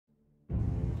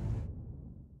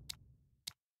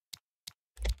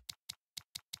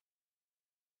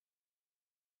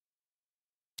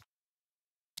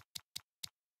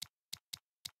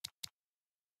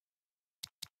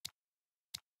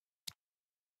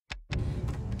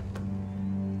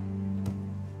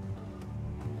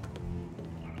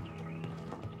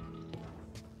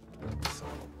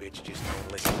bitch just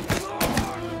don't listen.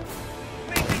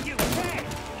 Making you pay!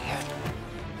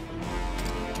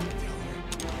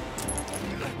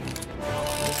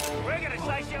 We're gonna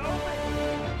slice you open!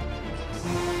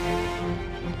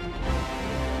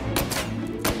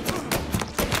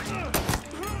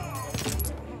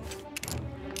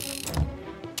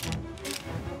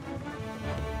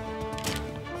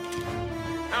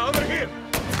 Over here!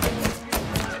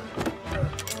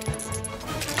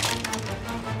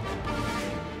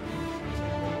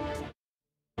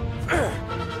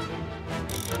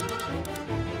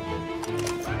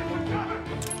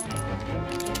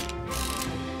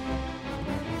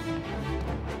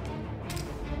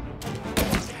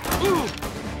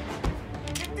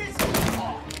 Get this!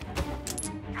 Oh.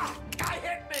 Guy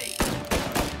hit me!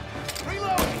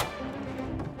 Reload!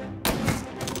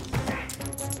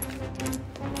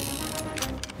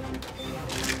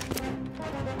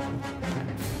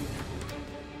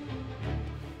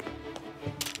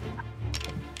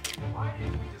 Why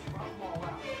didn't we just run them all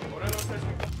out? Moreno says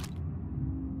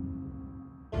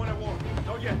we want a war.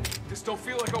 No yet. This don't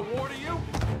feel like a war to you?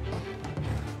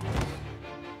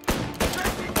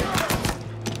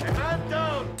 Hey, man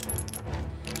down!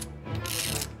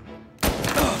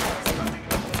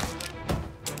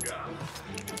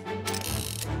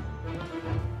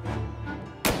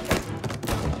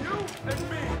 You and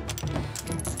me!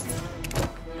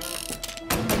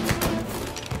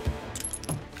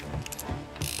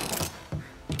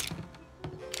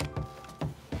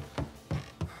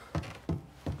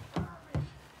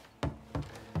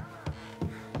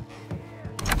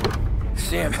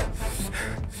 Sam,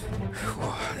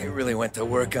 whoa, they really went to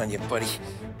work on you, buddy.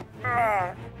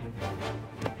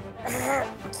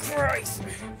 Christ.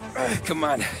 Come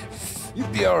on, you'll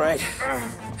be all right.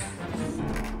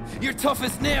 You're tough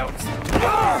as nails.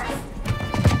 Oh,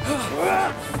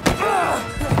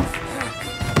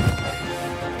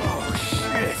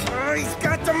 shit. Oh, he's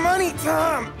got the money,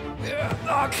 Tom.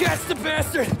 Oh, catch the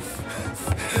bastard.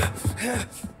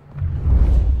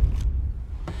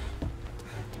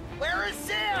 Where is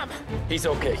Sam? He's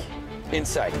okay.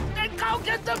 Inside. Then go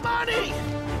get the money!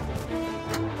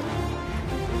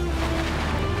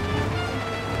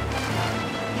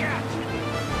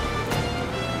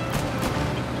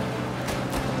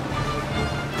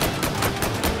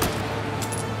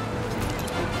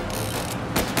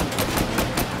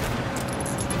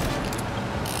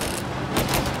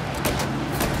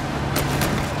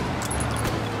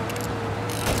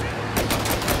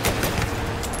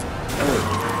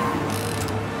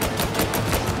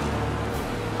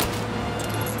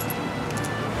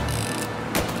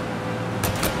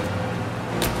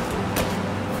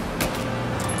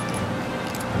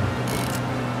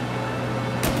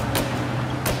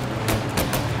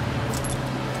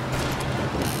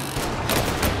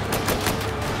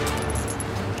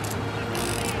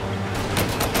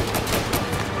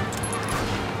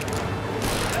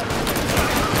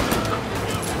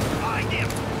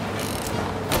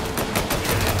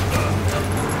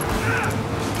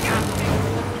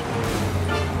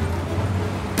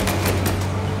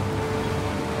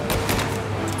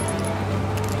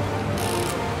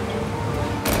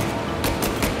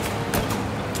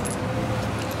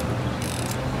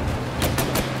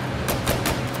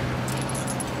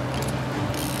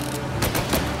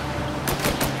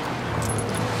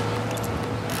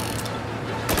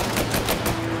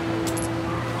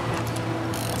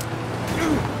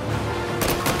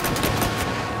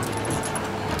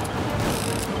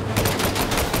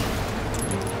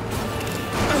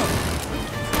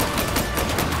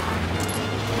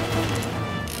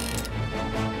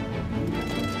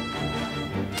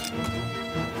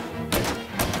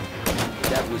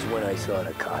 When I saw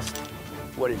the cost,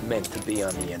 what it meant to be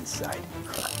on the inside.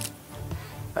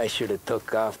 I should have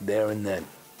took off there and then.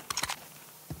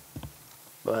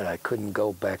 But I couldn't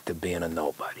go back to being a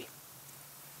nobody.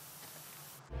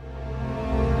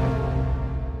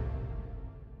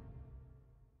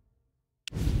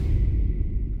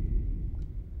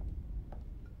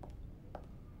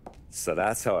 So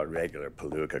that's how a regular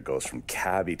palooka goes from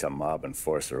cabbie to mob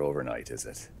enforcer overnight, is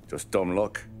it? Just dumb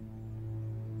luck?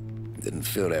 Didn't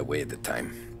feel that way at the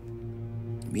time.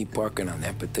 Me parking on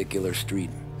that particular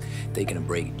street, taking a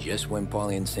break just when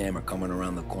Paulie and Sam are coming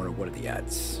around the corner, what are the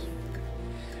odds?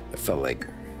 I felt like,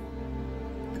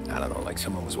 I don't know, like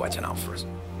someone was watching out for us.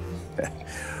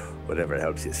 Whatever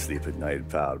helps you sleep at night,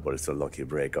 pal, but it's a lucky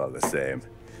break all the same.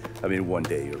 I mean, one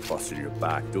day you're busting your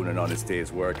back, doing an honest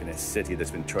day's work in a city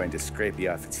that's been trying to scrape you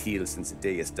off its heels since the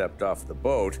day you stepped off the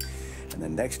boat, and the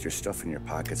next you're stuffing your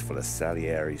pockets full of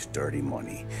Salieri's dirty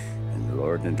money and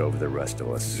lording it over the rest of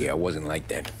us. Yeah, I wasn't like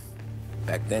that.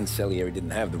 Back then, Salieri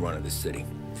didn't have the run of the city.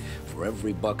 For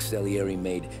every buck Salieri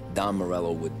made, Don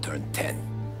Morello would turn 10.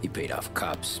 He paid off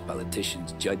cops,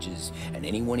 politicians, judges, and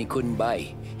anyone he couldn't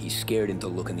buy, he scared into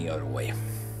looking the other way.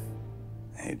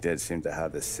 He did seem to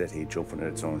have the city jumping in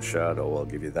its own shadow, I'll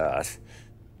give you that.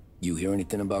 You hear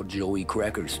anything about Joey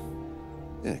Crackers?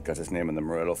 Yeah, got his name in the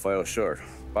Morello file, sure.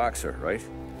 Boxer, right?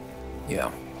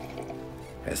 Yeah,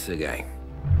 that's the guy.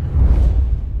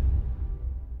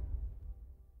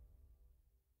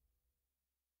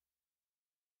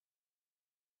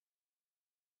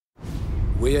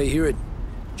 Way I hear it,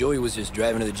 Joey was just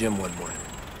driving to the gym one morning.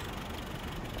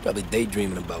 Probably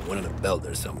daydreaming about winning a belt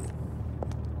or something.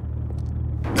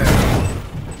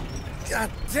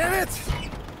 God damn it!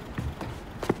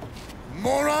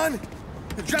 Moron!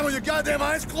 You're driving with your goddamn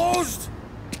eyes closed!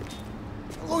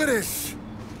 Look at this!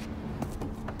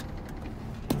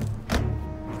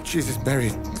 Jesus,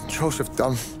 Mary, Joseph,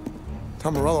 Tom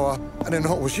Morello, I didn't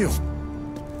know it was you.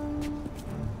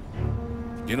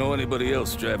 You know anybody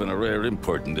else driving a rare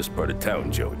import in this part of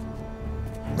town, Joey?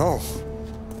 No.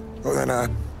 Well then,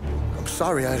 I'm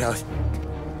sorry, I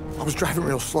was driving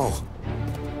real slow.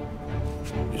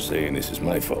 You're saying this is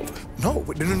my fault? No,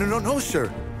 sir.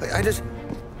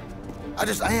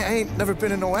 I ain't never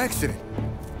been in no accident.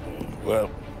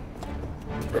 Well,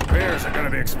 repairs are gonna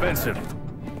be expensive.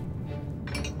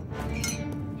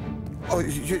 Oh,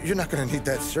 you're not gonna need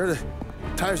that, sir. The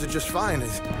tires are just fine.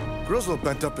 The grill's a little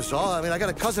bent up is all. I mean, I got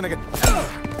a cousin that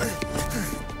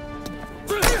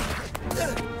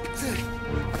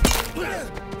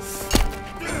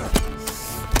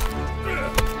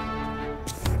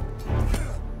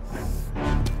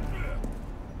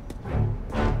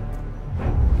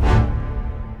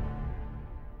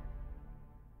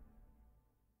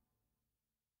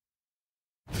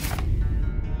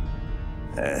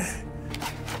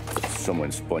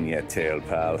Someone spun you a tail,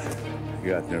 pal.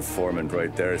 You got an informant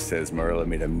right there says Morello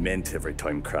made a mint every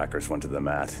time Crackers went to the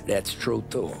mat. That's true,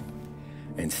 too.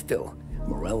 And still,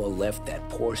 Morello left that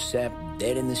poor sap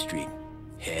dead in the street.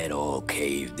 Head all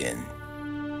caved in.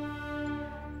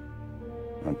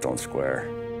 Don't square.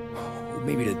 Well,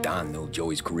 maybe the Don knew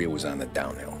Joey's career was on the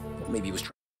downhill. Or maybe he was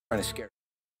trying to scare.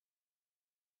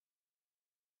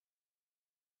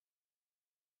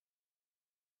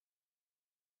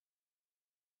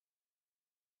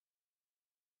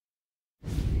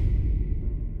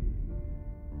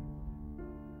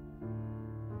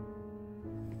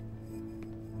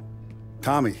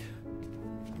 Tommy,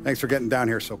 thanks for getting down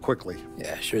here so quickly.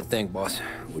 Yeah, sure thing, boss.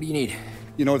 What do you need?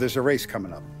 You know, there's a race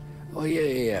coming up. Oh,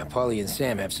 yeah. Paulie and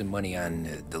Sam have some money on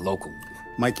the local.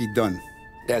 Mikey Dunn.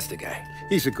 That's the guy.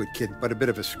 He's a good kid, but a bit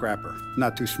of a scrapper.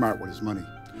 Not too smart with his money.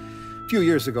 A few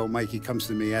years ago, Mikey comes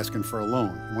to me asking for a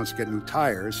loan. He wants to get new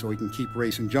tires so he can keep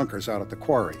racing junkers out at the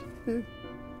quarry.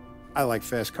 I like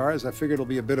fast cars. I figured it'll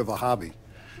be a bit of a hobby.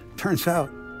 Turns out,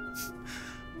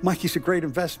 Mikey's a great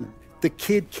investment. The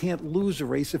kid can't lose a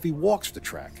race if he walks the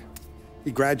track. He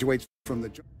graduates from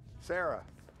the... Sarah,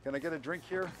 can I get a drink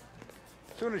here?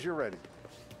 As soon as you're ready.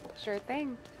 Sure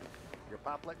thing. Your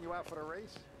pop letting you out for the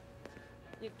race?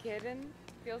 You kidding?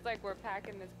 Feels like we're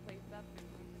packing this place up.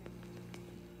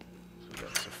 So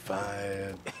that's a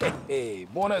 5. Hey,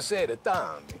 buonasera,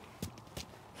 Tommy.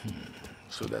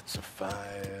 So that's a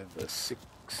 5, a 6.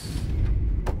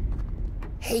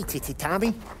 Hey,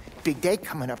 Tommy. Big day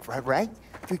coming up, right?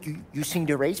 You seen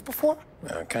the race before?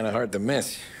 Kind of hard to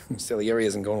miss. Salieri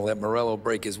isn't going to let Morello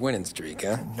break his winning streak,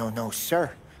 huh? No,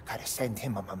 sir. Gotta send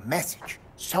him a message.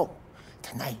 So,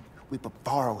 tonight, we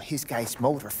borrow his guy's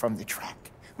motor from the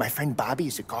track. My friend Bobby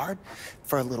is a guard.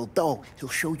 For a little dough, he'll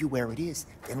show you where it is,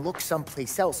 then look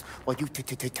someplace else while you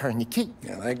turn the key.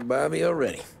 I like Bobby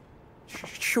already.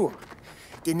 Sure.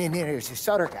 Then there's this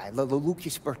other guy,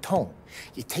 Lucas Bertone.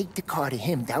 You take the car to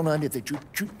him down under the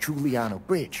Giuliano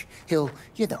Bridge. He'll,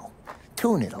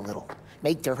 tune it a little.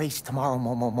 Make the race tomorrow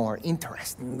more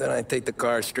interesting. Then I take the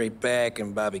car straight back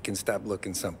and Bobby can stop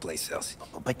looking someplace else.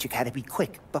 But you gotta be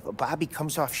quick. Bobby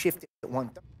comes off shift at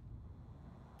 1:30.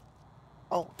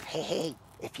 Oh, hey,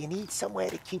 if you need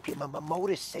somewhere to keep your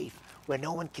motor safe where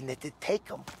no one can take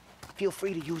them, feel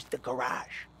free to use the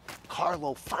garage.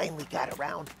 Carlo finally got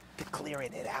around to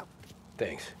clearing it out.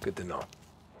 Thanks. Good to know.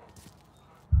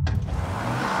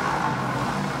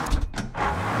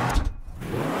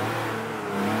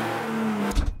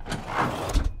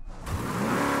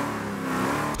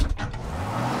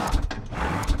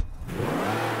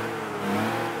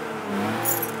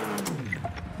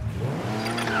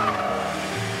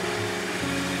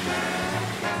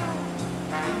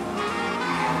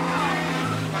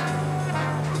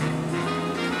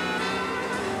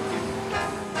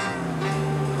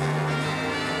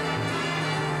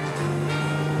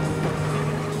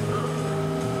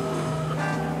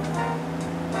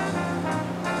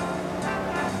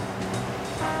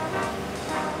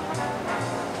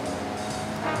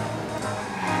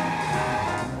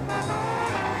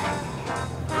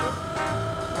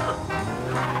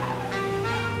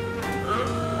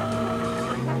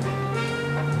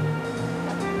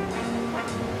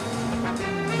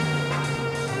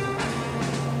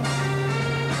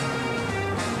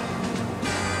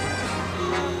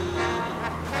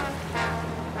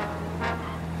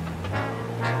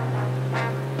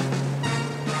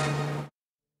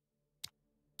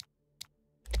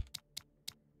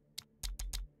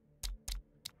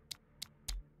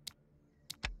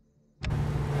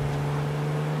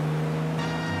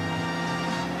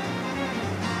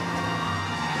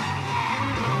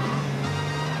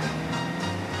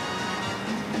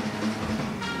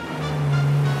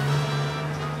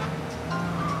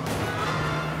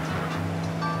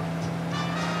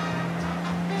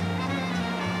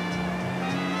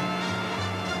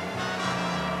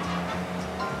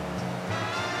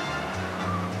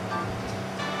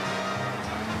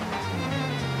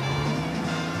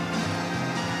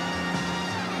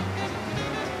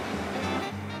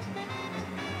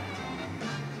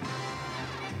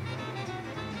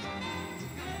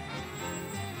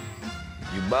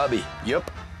 You Bobby? Yep.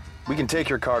 We can take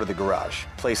your car to the garage.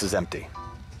 Place is empty.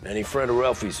 Any friend of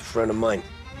Ralphie's a friend of mine.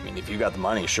 I mean, if you got the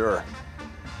money, sure.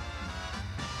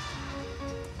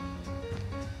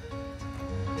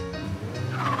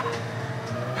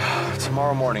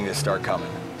 Tomorrow morning they start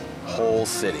coming. Whole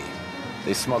city.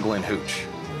 They smuggle in hooch.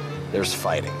 There's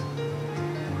fighting.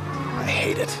 I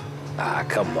hate it. Ah,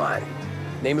 come on.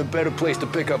 Name a better place to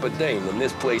pick up a dame than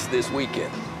this place this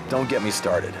weekend. Don't get me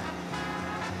started.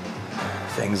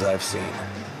 Things I've seen.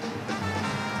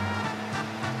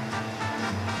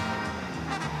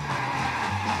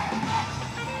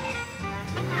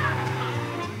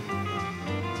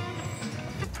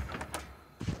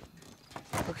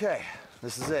 Okay,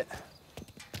 this is it.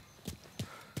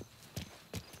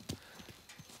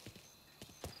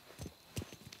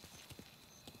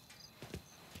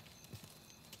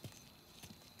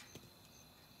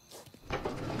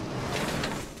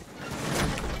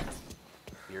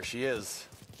 Here she is.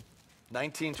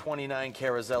 1929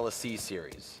 Carazella C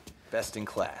Series. Best in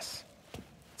class.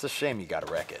 It's a shame you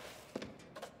gotta wreck it.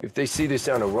 If they see this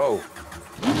on the road,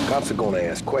 cops are gonna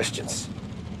ask questions.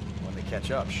 When they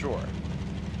catch up, sure.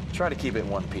 Try to keep it in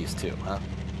one piece too, huh?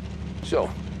 So,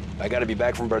 I gotta be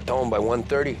back from Bertone by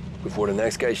 1:30 before the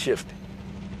next guy's shift.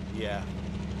 Yeah,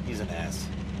 he's an ass.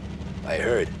 I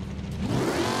heard.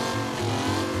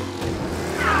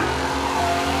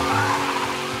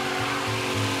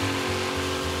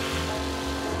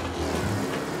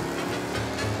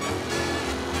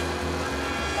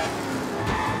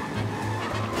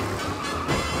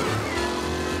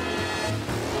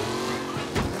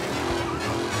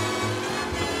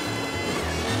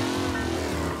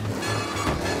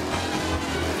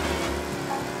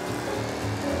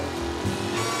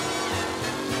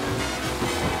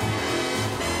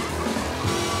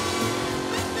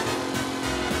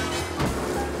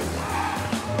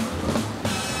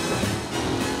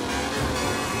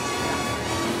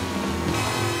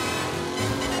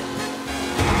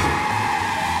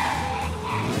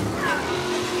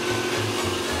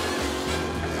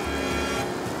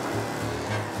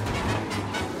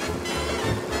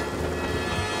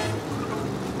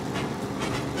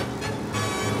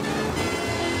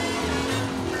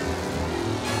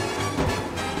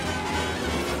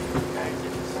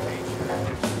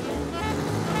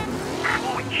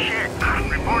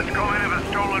 Reports come in of a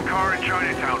stolen car in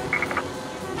Chinatown.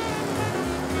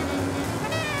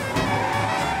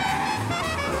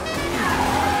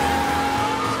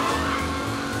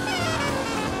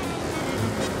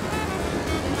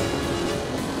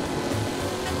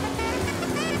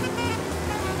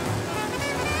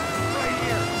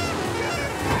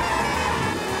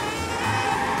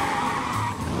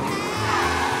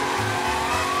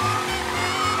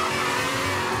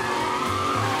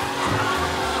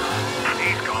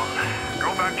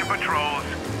 Patrols.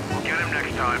 We'll get him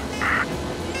next time.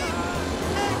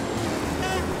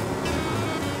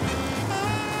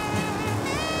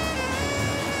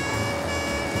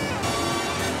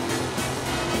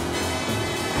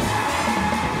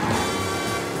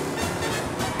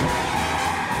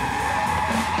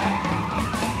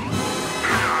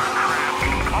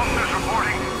 Officers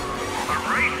reporting a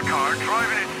race car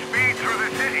driving at speed through the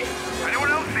city.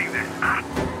 Anyone else see this?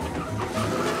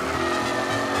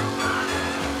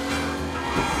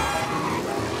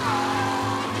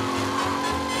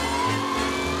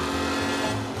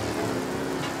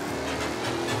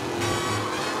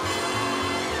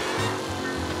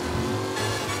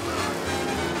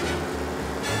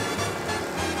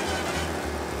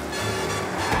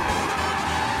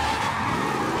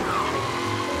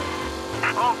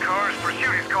 All cars,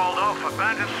 pursuit is called off.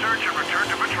 Abandon search and return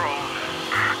to patrols.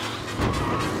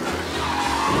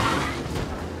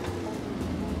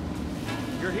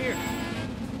 You're here.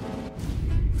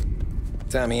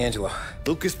 Tommy Angelo.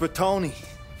 Lucas Bertoni.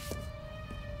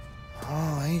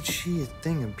 Oh, ain't she a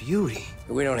thing of beauty?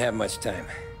 We don't have much time.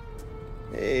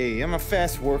 Hey, I'm a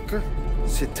fast worker.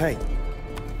 Sit tight.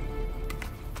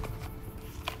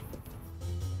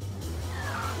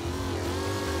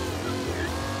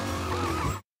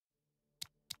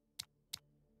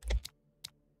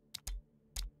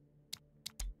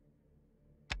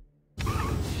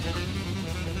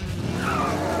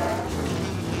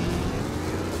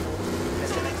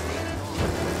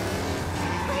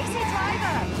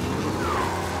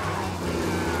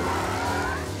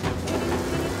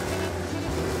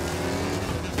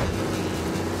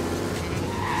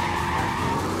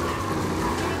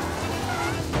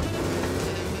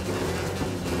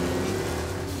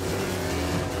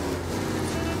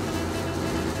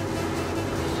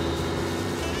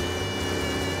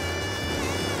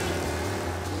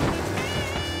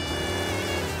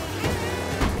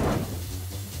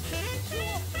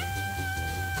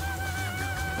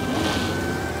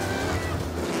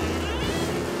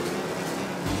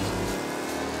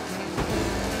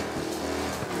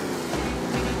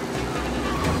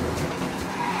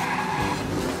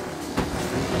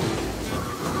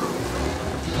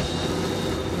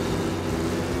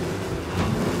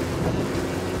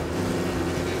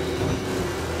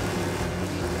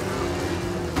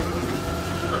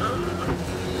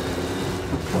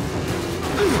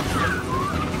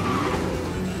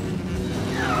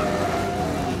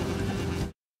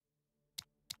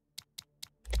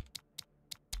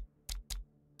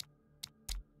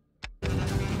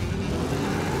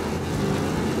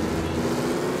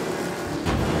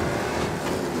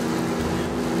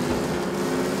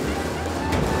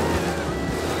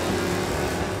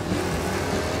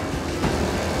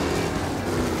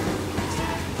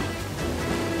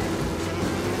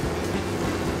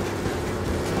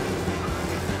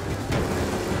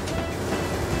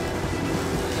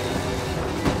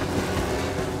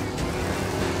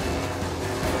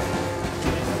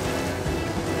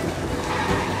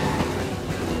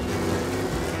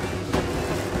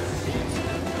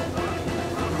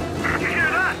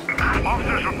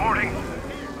 reporting.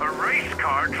 A race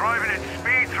car driving at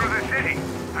speed through the city.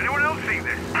 Anyone else see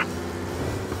this?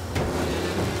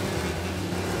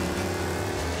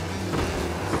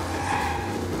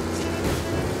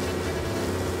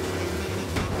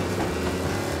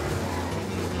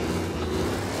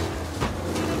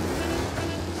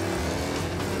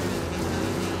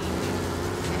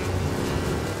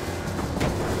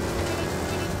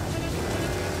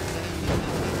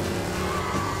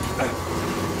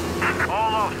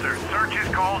 All officers, search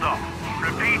is called off.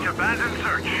 Repeat, abandon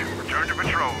search. Return to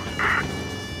patrols.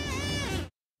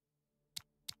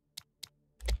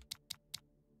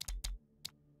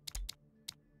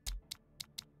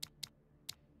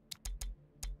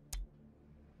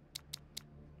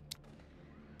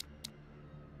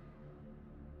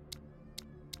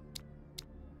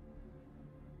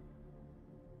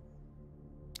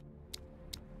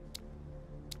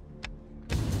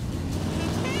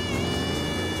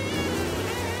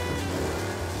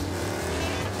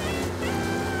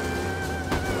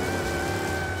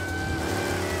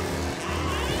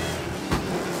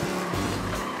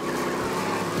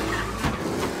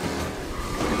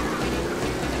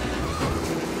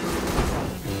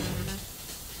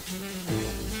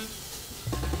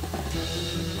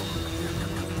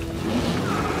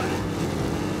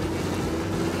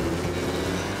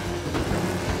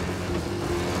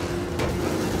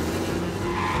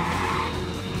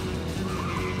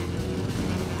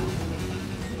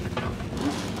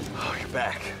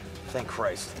 Back. Thank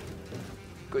Christ.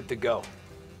 Good to go.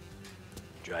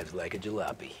 Drives like a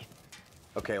jalopy.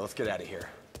 Okay, let's get out of here.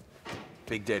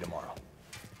 Big day tomorrow.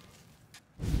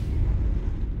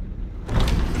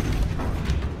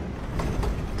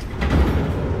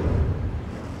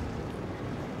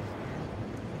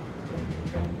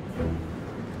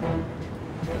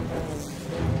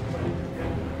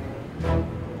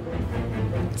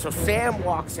 So Sam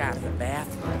walks out of the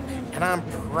bathroom, and I'm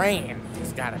praying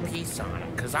he's got a piece on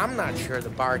him, because I'm not sure the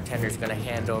bartender's gonna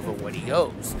hand over what he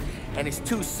owes. And his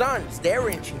two sons, they're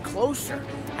inching closer.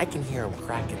 I can hear them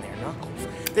cracking their knuckles.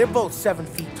 They're both 7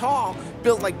 feet tall,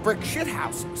 built like brick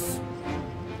shithouses.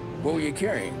 What were you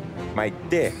carrying? My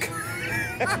dick.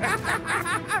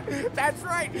 That's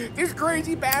right. This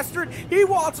crazy bastard, he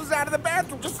waltzes out of the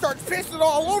bathroom, just starts pissing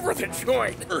all over the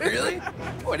joint. Really?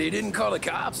 What, he didn't call the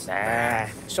cops? Nah,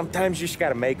 sometimes you just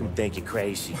gotta make them think you're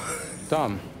crazy.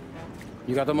 Tom,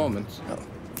 you got a moment? Oh.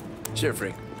 Sure,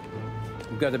 Frank.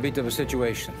 We've got a bit of a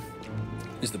situation.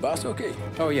 Is the boss okay?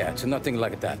 Oh, yeah, it's nothing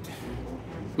like that.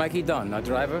 Mikey Dunn, our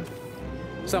driver.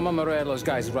 Some of Morello's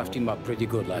guys roughed him up pretty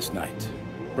good last night.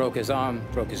 Broke his arm,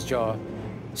 broke his jaw.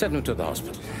 Sent him to the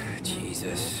hospital.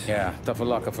 Jesus. Yeah, tough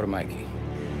luck for Mikey.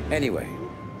 Anyway,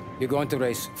 you're going to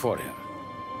race for him.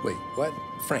 Wait, what?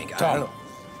 Frank, Tom, I don't know.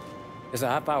 It's a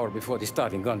half hour before the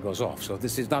starting gun goes off, so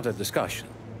this is not a discussion.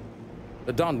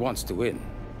 The Don wants to win,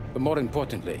 but more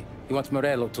importantly, he wants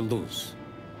Morello to lose.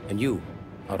 And you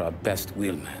are our best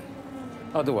wheelman.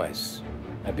 Otherwise,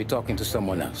 I'd be talking to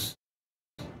someone else.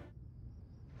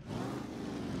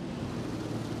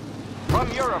 From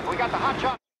Europe, we got the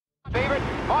hotshot favorite,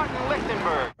 Martin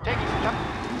Lichtenberg, taking some.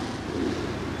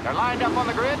 They're lined up on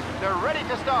the grid. They're ready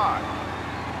to start.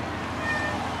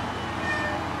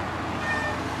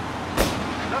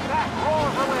 The pack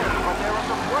roars a win, but there are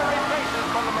some worried faces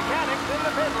from the mechanics in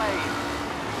the pit lane.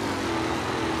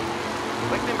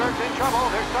 Lichtenberg's in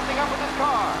trouble. There's something up with his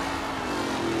car.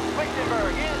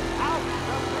 Lichtenberg is out.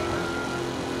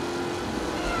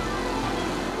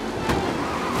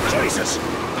 Jesus!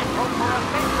 Hope for a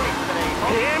safe race today,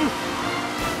 folks. Him?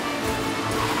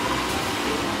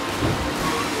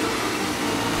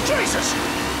 Jesus!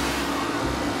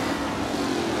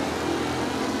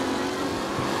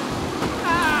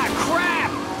 Ah,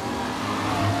 crap!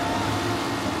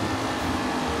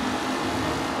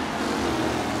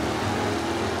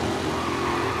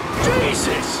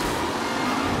 Jesus!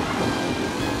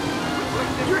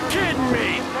 You're kidding me!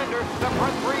 The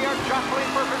front three are jostling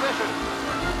for position.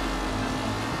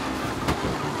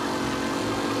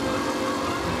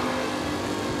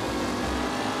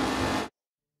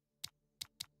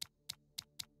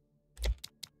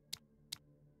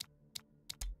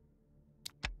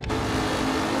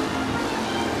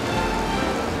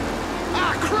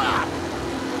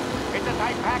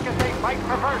 Pack as they fight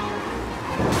for first.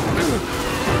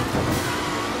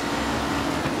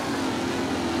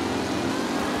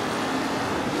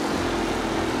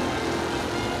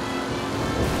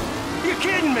 You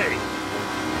kidding me?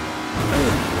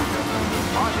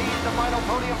 Are these the final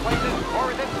podium places,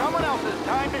 or is it someone else's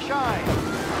time to shine?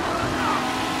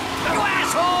 You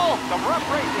asshole! Some rough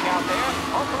racing out there.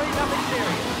 Hopefully nothing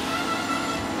serious.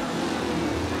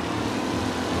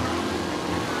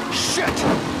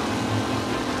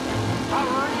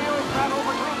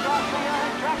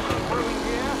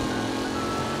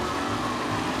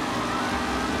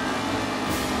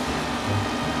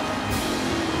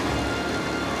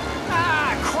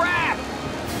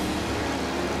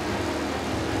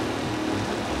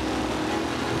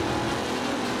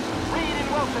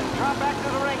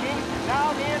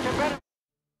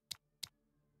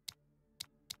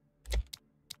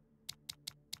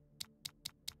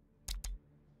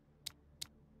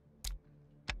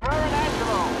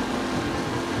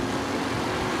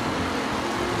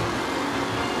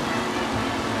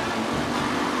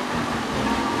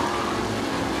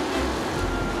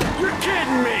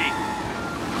 kidding me?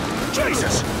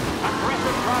 Jesus!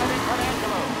 Aggressive driving from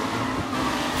Angelo.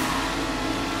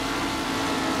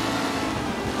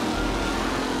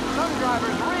 Some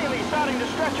drivers really starting to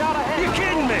stretch out ahead. You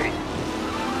kidding me?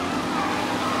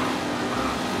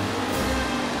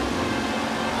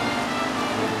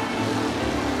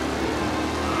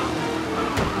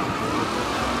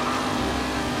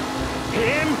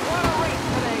 Him? What a race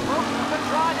today, folks. The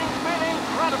driving's been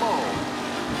incredible.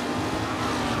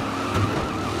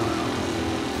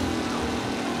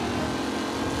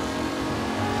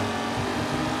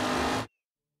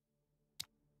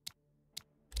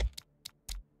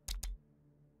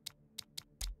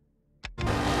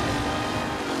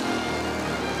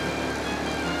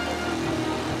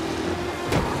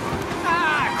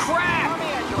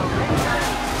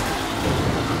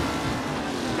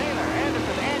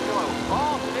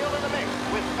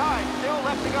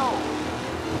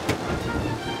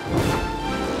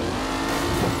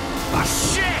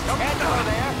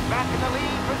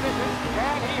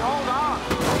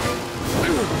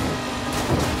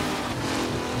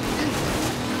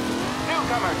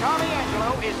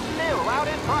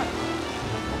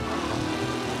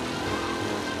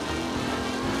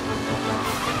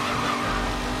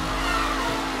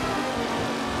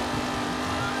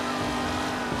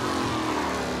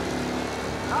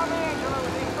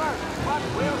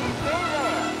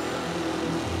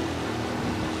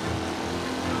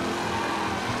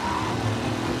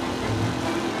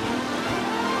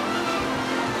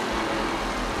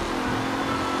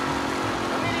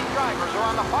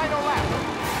 On the final lap.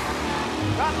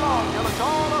 Not long till it's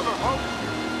all over, folks.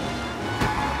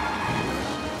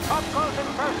 Up close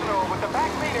and personal with the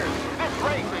back leaders. This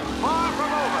race is far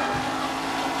from over.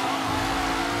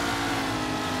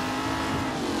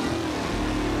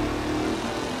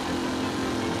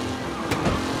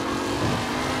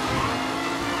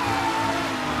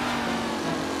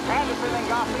 Anderson and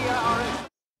Garcia are in.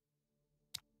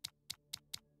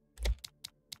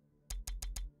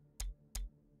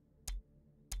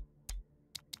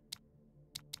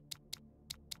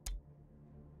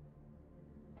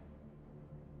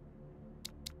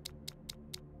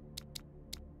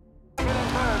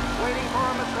 Waiting for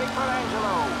a mistake for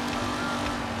Angelo.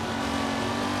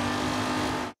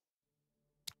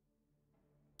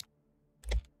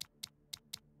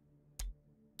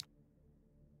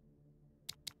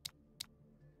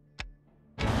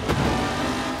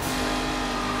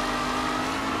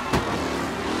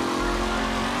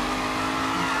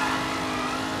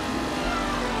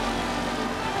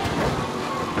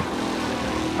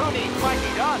 Who needs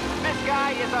Mikey Dunn? This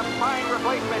guy is a fine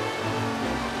replacement.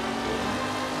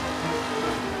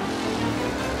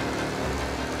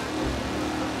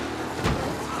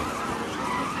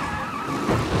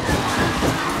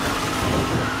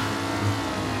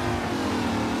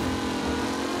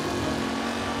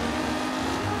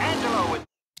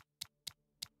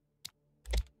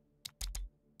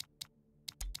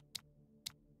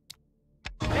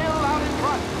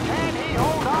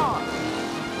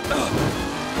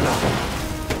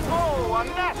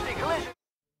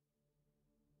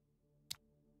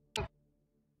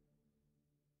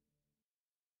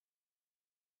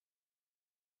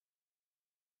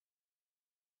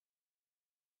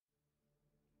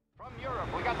 From Europe,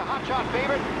 we got the hotshot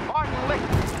favorite, Martin Licht.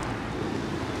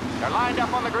 They're lined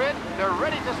up on the grid. They're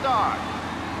ready to start.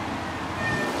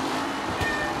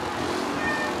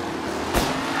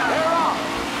 They're off.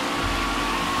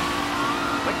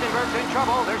 Lichtenberg's in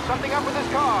trouble. There's something up with his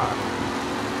car.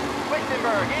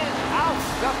 Lichtenberg is out.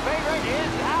 The favorite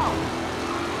is out.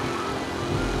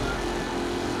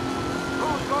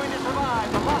 Who's going to survive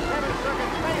the Las Vegas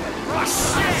Circuit's famous?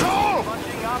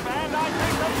 Punching up, and I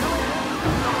think they collision.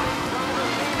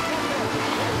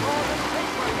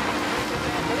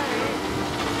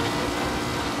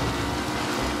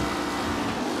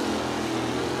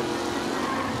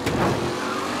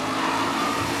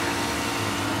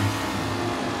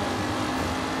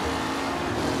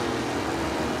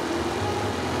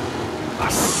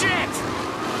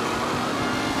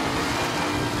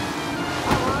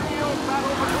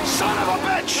 Son of a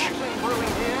bitch!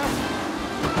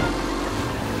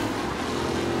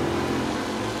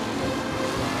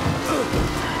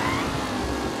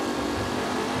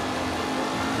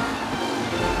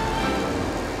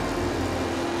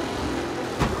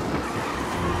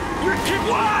 You're kidding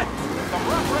what? Some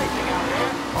rough racing out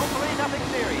there. Hopefully nothing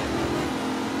serious.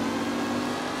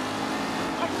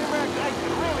 Lichtenberg's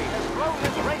exit really has blown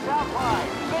this race out wide.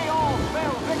 They all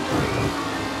spell victory.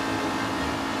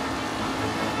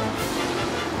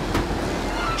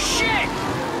 Shit!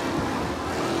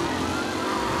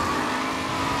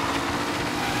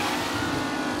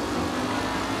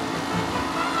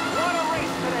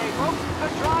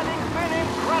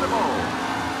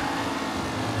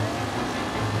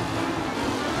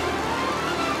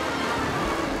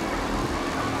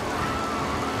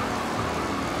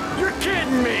 You're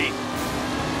kidding me!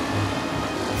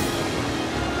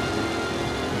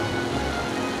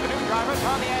 The new driver,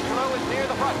 Tommy Angelo, is near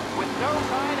the front with no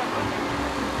sign of movement.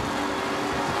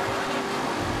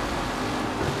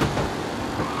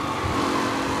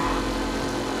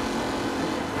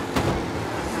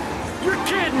 You're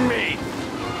kidding me!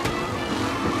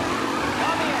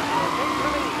 Tommy Angelo takes the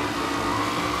lead.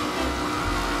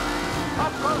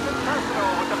 Up close and personal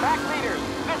with the back leaders.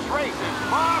 This race is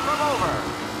far from over.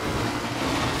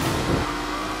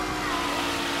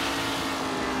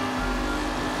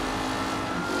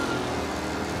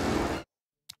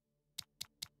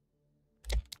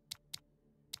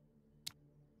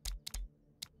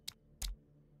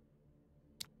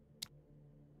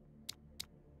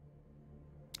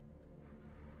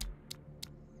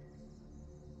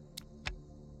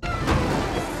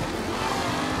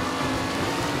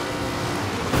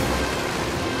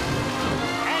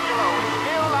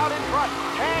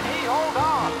 Can he hold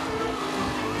on?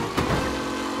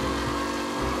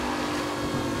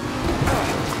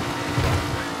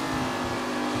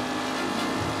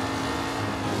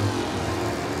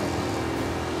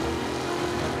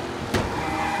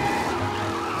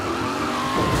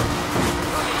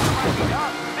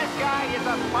 This guy is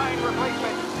a fine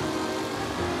replacement.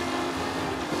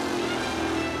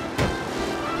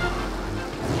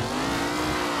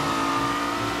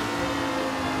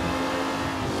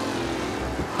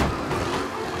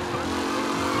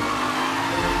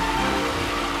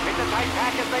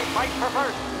 Back as they fight for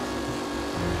first.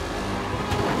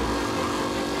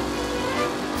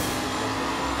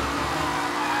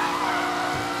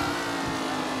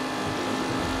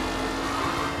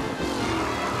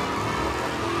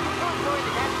 Who's going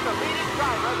to catch the leading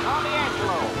driver, Tommy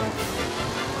Angelo?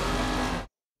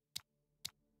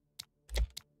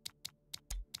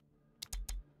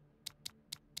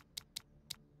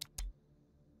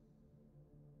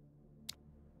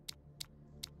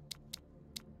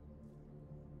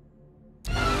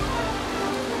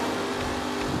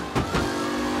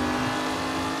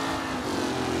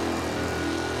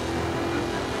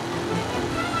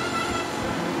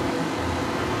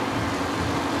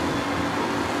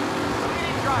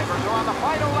 Drivers are on the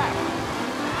final lap.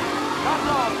 Not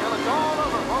long till it's all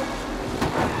over, folks.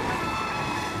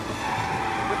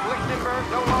 With Lichtenberg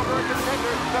no longer a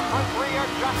contender, the front three are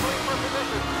jostling for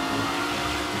position.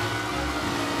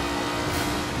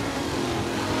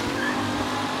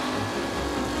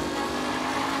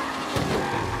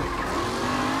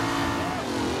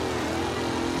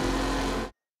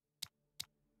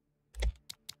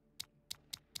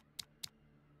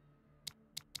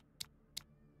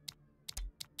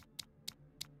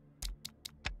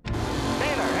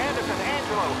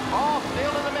 All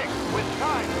still in the mix, with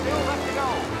time still left to go.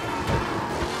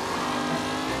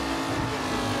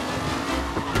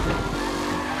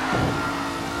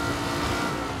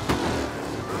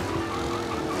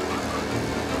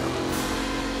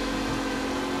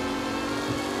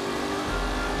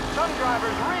 Some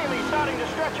drivers really starting to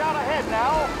stretch out ahead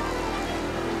now.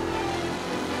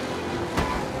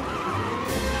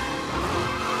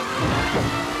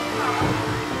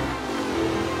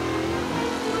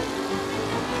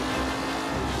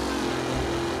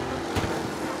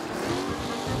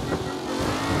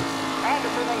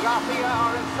 Mafia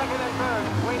are in second and third,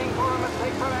 waiting for a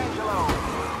mistake from Angelo.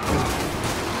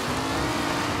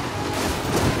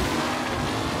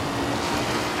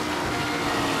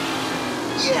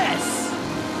 Yes!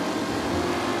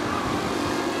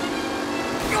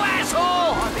 You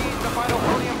asshole! Are these the final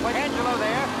podium play? Angelo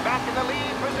there, back in the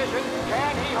lead position.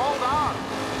 Can he hold on?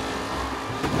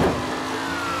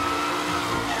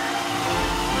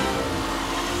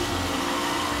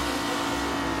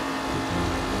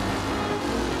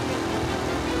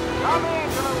 Tommy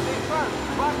Angelo is in front,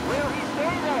 but will he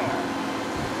stay there?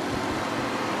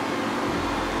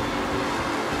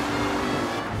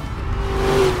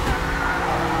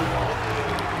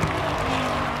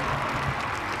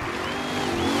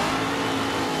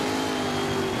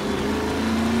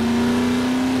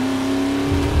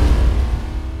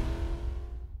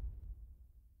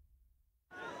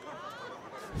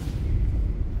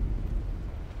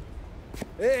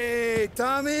 Hey,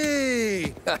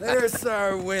 Tommy! There's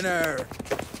our winner.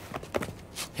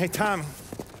 Hey, Tom.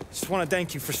 Just want to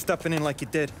thank you for stepping in like you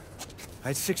did. I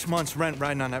had 6 months rent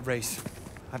riding on that race.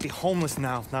 I'd be homeless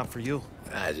now if not for you.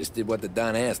 I just did what the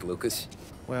Don asked, Lucas.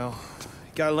 Well,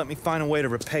 you gotta let me find a way to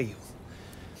repay you.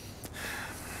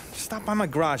 Stop by my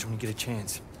garage when you get a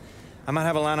chance. I might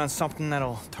have a line on something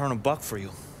that'll turn $1 for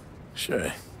you.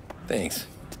 Sure. Thanks.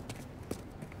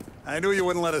 I knew you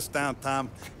wouldn't let us down, Tom.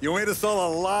 You made us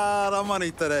all a lot of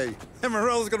money today. And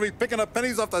Morello's gonna be picking up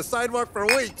pennies off the sidewalk for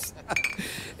weeks.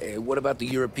 Hey, what about the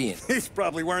European? He's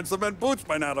probably wearing cement boots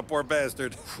by now, the poor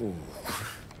bastard.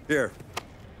 Here.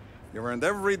 You earned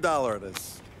every dollar of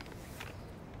this.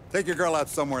 Take your girl out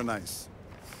somewhere nice.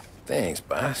 Thanks,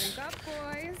 boss. Drink up,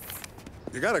 boys.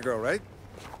 You got a girl, right?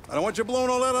 I don't want you blowing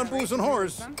all that on booze and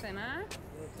whores. Something, huh?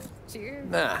 Cheers.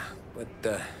 Nah,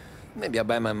 but maybe I'll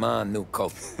buy my mom a new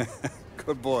coat.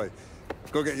 Good boy.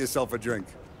 Go get yourself a drink.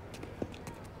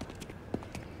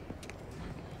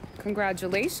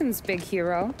 Congratulations, big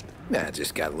hero. Nah, I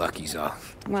just got lucky's all.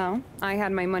 Well, I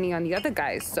had my money on the other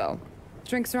guys, so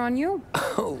drinks are on you.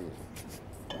 Oh.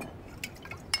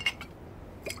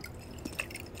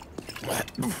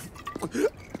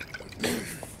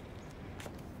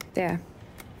 There.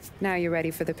 Now you're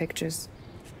ready for the pictures.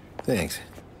 Thanks.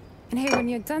 And hey, when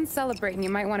you're done celebrating, you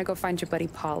might want to go find your buddy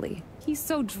Paulie. He's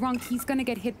so drunk, he's gonna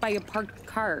get hit by a parked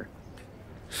car.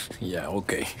 Yeah,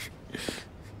 okay.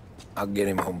 I'll get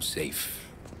him home safe.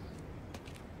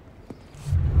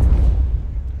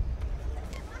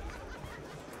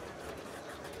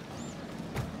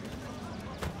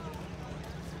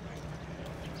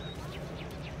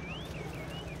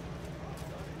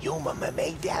 Your mama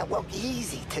made that look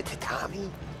easy to Tommy.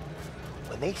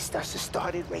 When they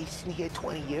started racing here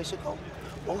 20 years ago,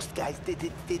 most guys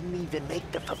didn't even make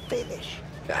the finish.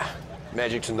 Ah,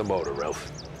 magic's in the motor,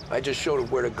 Ralph. I just showed him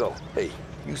where to go. Hey,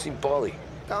 you seen Paulie?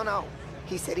 No.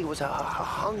 He said he was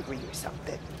hungry or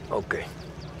something. Okay.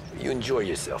 You enjoy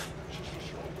yourself.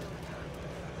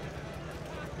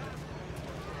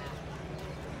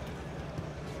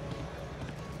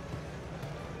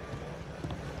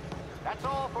 That's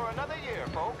all for another year,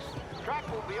 folks.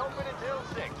 Track will be open until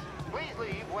 6. Please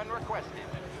leave when requested.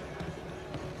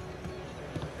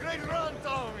 Great run,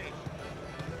 Tommy!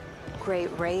 Great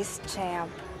race, champ.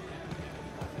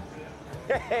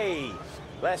 Hey!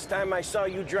 Last time I saw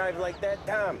you drive like that,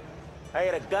 Tom, I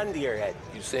had a gun to your head.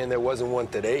 You saying there wasn't one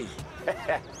today?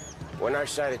 When our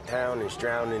side of town is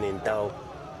drowning in dough,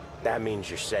 that means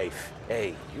you're safe.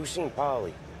 Hey, you seen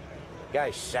Paulie?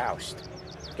 Guy's soused.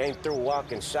 Came through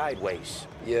walking sideways.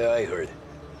 Yeah, I heard.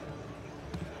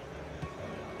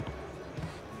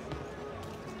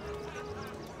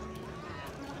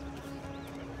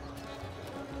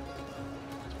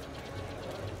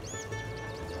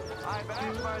 I've been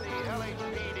asked by the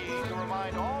LHPD to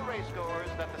remind all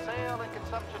racegoers that the sale and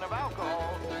consumption of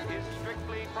alcohol is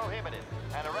strictly prohibited.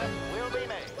 An arrest will be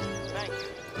made. Thank you.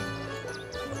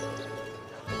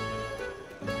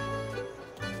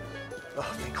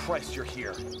 Oh, thank Christ you're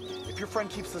here. If your friend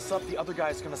keeps this up, the other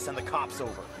guy's gonna send the cops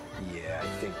over. Yeah, I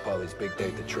think Paulie's big day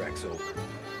at the track's over.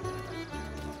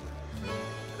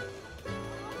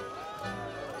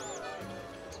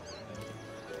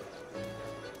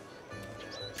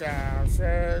 Cow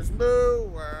says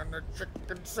moo and the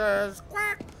chicken says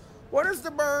quack. What does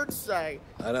the bird say?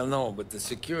 I don't know, but the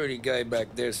security guy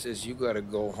back there says you gotta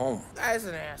go home. Guy's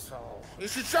an asshole. You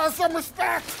should show some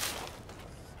respect.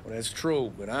 Well, that's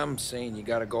true, but I'm saying you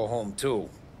gotta go home too,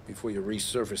 before you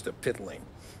resurface the pit lane.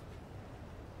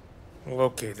 Well,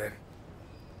 okay then.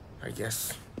 I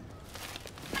guess.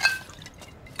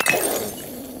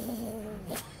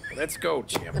 Let's go,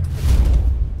 Jim.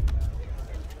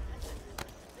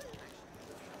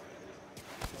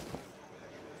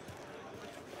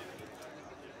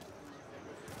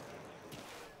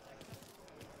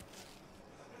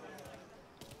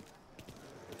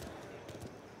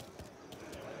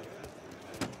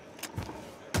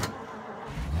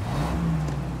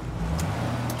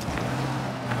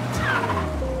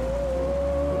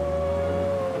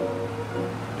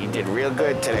 You did real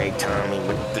good today, Tommy,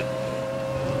 with the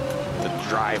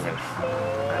driving.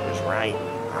 I was right.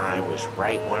 I was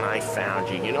right when I found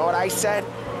you. You know what I said?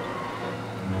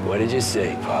 What did you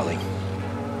say, Paulie?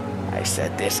 I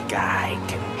said, this guy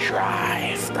can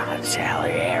drive, Don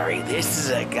Salieri. This is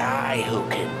a guy who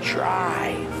can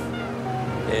drive.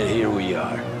 And here we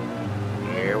are.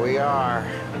 Here we are.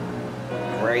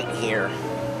 Right here.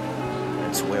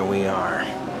 That's where we are.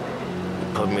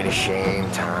 You put me to shame,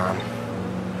 Tom.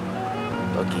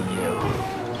 Look at you.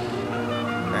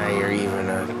 Now you're even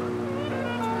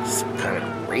some kind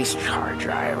of race car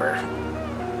driver.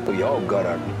 We all got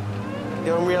our...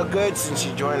 You're doing real good since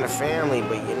you joined the family,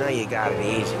 but you know you got it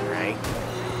easy, right?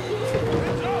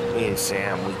 Me and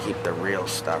Sam, we keep the real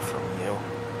stuff from you.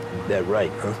 That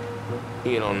right, huh?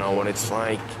 You don't know what it's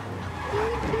like.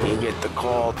 You get the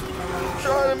call,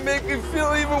 trying to make me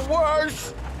feel even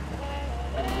worse.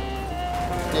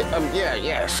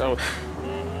 Yeah, so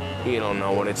you don't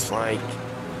know what it's like.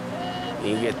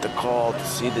 You get the call to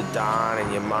see the Don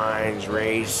and your mind's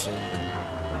racing.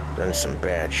 Done some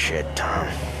bad shit,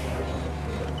 Tom.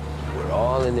 We're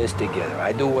all in this together.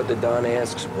 I do what the Don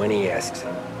asks when he asks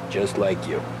it. Just like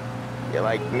you. You're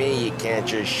like me, you can't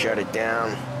just shut it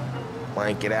down.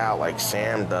 Blank it out like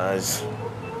Sam does.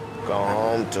 Go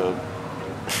home to...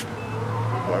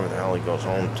 whoever the hell he goes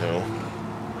home to.